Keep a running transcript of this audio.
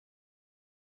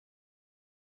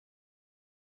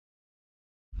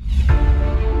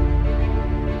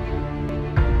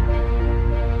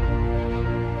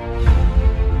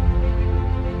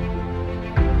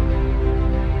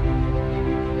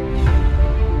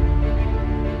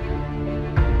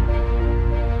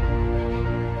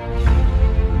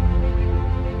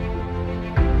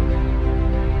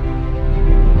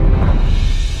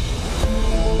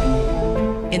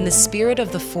the spirit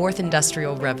of the Fourth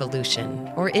Industrial Revolution,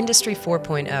 or Industry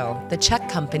 4.0, the Czech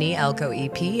company ELKO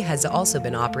EP has also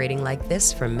been operating like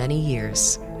this for many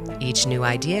years. Each new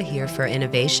idea here for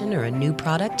innovation or a new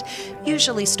product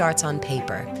usually starts on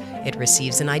paper. It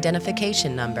receives an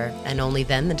identification number, and only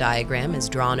then the diagram is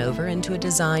drawn over into a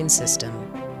design system.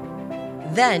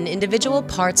 Then, individual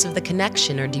parts of the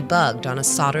connection are debugged on a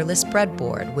solderless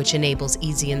breadboard, which enables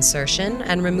easy insertion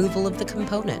and removal of the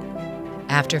component.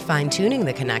 After fine-tuning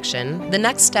the connection, the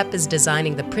next step is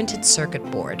designing the printed circuit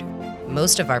board.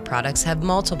 Most of our products have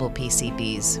multiple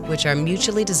PCBs, which are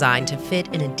mutually designed to fit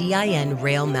in a DIN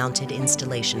rail-mounted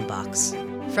installation box.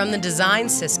 From the design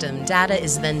system, data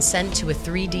is then sent to a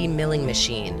 3D milling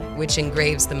machine, which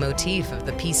engraves the motif of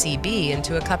the PCB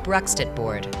into a cup Ruxtet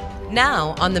board.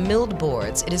 Now, on the milled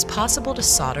boards, it is possible to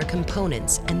solder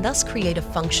components and thus create a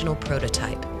functional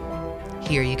prototype.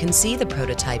 Here you can see the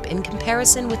prototype in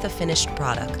comparison with the finished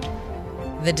product.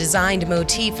 The designed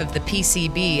motif of the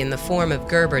PCB in the form of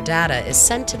Gerber data is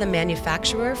sent to the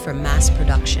manufacturer for mass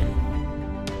production.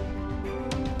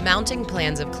 Mounting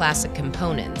plans of classic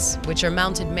components, which are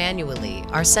mounted manually,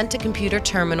 are sent to computer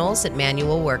terminals at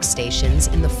manual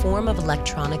workstations in the form of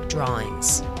electronic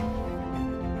drawings.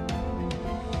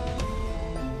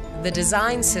 The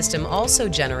design system also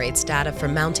generates data for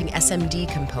mounting SMD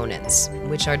components,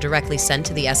 which are directly sent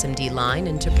to the SMD line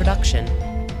into production.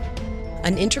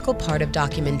 An integral part of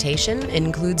documentation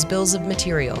includes bills of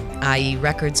material, i.e.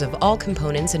 records of all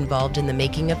components involved in the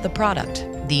making of the product.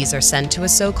 These are sent to a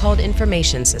so-called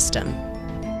information system.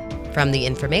 From the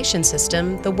information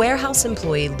system, the warehouse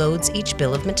employee loads each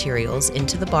bill of materials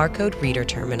into the barcode reader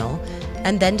terminal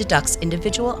and then deducts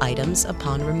individual items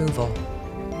upon removal.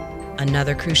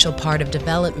 Another crucial part of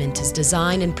development is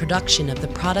design and production of the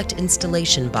product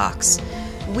installation box.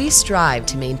 We strive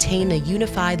to maintain a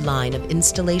unified line of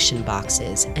installation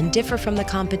boxes and differ from the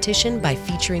competition by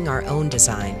featuring our own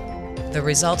design. The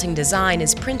resulting design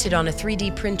is printed on a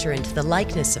 3D printer into the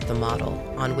likeness of the model,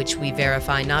 on which we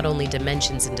verify not only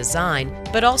dimensions and design,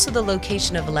 but also the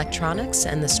location of electronics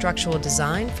and the structural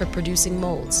design for producing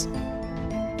molds.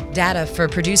 Data for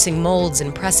producing molds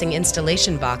and pressing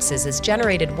installation boxes is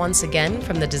generated once again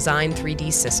from the design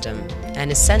 3D system and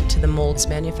is sent to the molds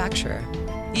manufacturer.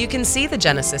 You can see the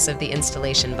genesis of the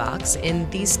installation box in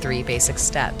these 3 basic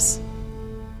steps.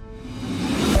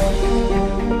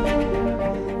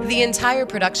 The entire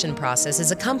production process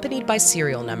is accompanied by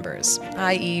serial numbers,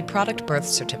 i.e. product birth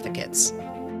certificates.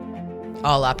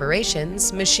 All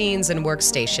operations, machines, and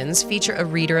workstations feature a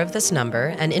reader of this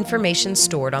number and information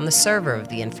stored on the server of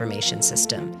the information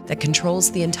system that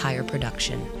controls the entire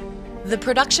production. The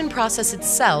production process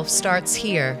itself starts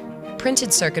here.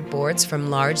 Printed circuit boards from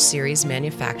large series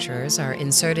manufacturers are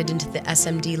inserted into the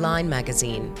SMD line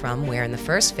magazine, from where in the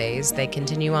first phase they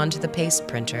continue on to the paste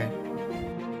printer.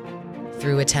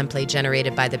 Through a template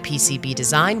generated by the PCB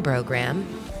design program,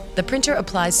 the printer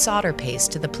applies solder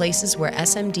paste to the places where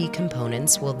SMD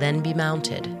components will then be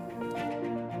mounted.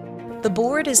 The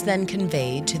board is then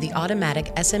conveyed to the automatic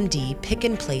SMD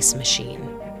pick-and-place machine,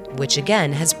 which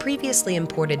again has previously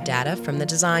imported data from the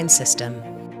design system.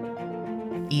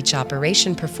 Each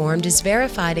operation performed is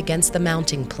verified against the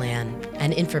mounting plan,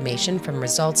 and information from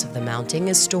results of the mounting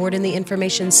is stored in the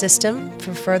information system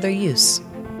for further use.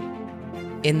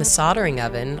 In the soldering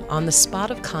oven, on the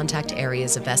spot of contact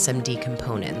areas of SMD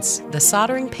components, the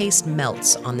soldering paste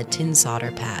melts on the tin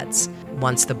solder pads.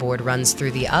 Once the board runs through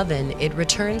the oven, it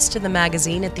returns to the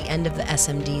magazine at the end of the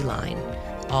SMD line.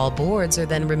 All boards are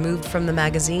then removed from the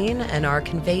magazine and are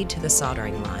conveyed to the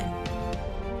soldering line.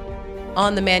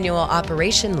 On the manual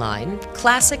operation line,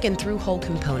 classic and through-hole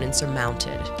components are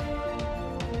mounted.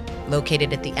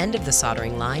 Located at the end of the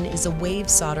soldering line is a wave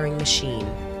soldering machine,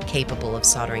 capable of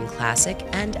soldering classic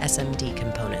and SMD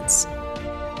components.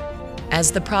 As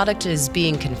the product is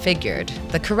being configured,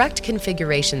 the correct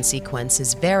configuration sequence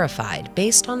is verified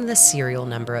based on the serial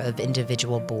number of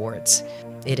individual boards.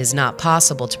 It is not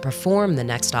possible to perform the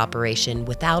next operation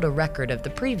without a record of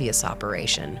the previous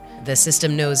operation. The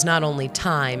system knows not only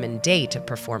time and date of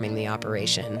performing the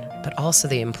operation, but also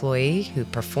the employee who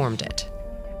performed it.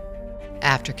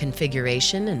 After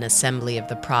configuration and assembly of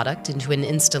the product into an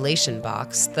installation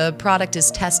box, the product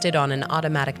is tested on an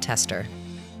automatic tester.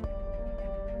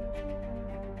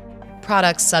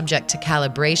 Products subject to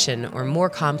calibration or more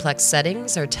complex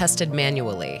settings are tested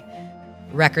manually.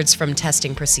 Records from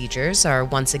testing procedures are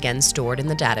once again stored in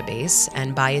the database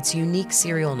and by its unique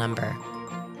serial number.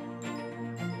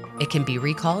 It can be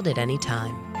recalled at any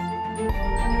time.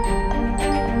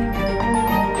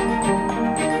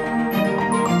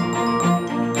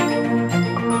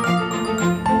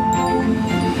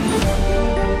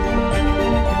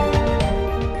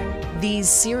 These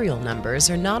serial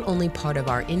numbers are not only part of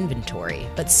our inventory,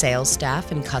 but sales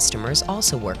staff and customers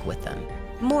also work with them.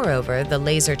 Moreover, the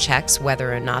laser checks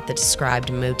whether or not the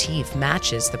described motif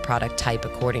matches the product type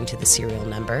according to the serial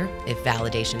number. If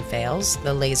validation fails,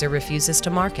 the laser refuses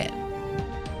to mark it.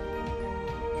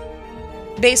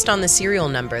 Based on the serial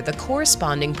number, the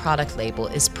corresponding product label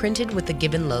is printed with the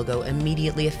given logo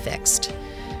immediately affixed.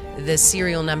 The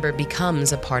serial number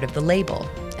becomes a part of the label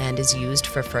and is used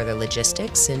for further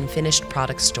logistics and finished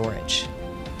product storage.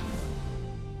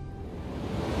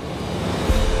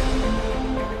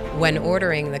 When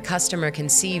ordering, the customer can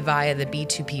see via the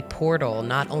B2P portal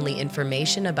not only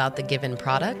information about the given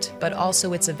product, but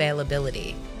also its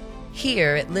availability.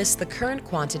 Here, it lists the current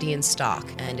quantity in stock,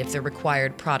 and if the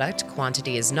required product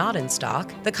quantity is not in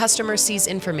stock, the customer sees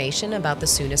information about the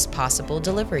soonest possible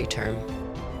delivery term.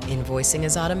 Invoicing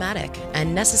is automatic,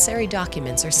 and necessary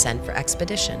documents are sent for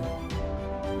expedition.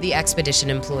 The expedition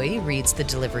employee reads the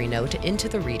delivery note into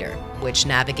the reader, which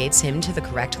navigates him to the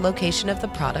correct location of the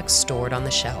product stored on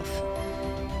the shelf.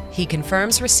 He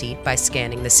confirms receipt by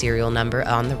scanning the serial number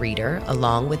on the reader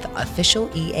along with the official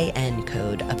EAN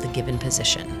code of the given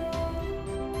position.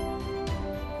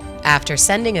 After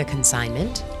sending a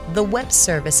consignment, the web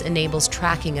service enables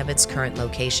tracking of its current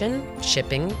location,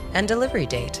 shipping, and delivery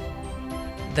date.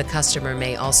 The customer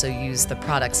may also use the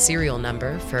product serial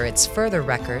number for its further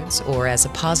records or as a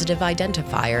positive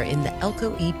identifier in the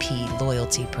ELKO EP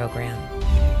loyalty program.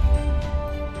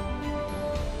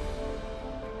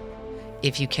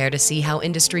 If you care to see how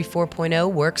Industry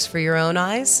 4.0 works for your own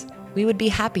eyes, we would be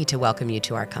happy to welcome you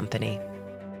to our company.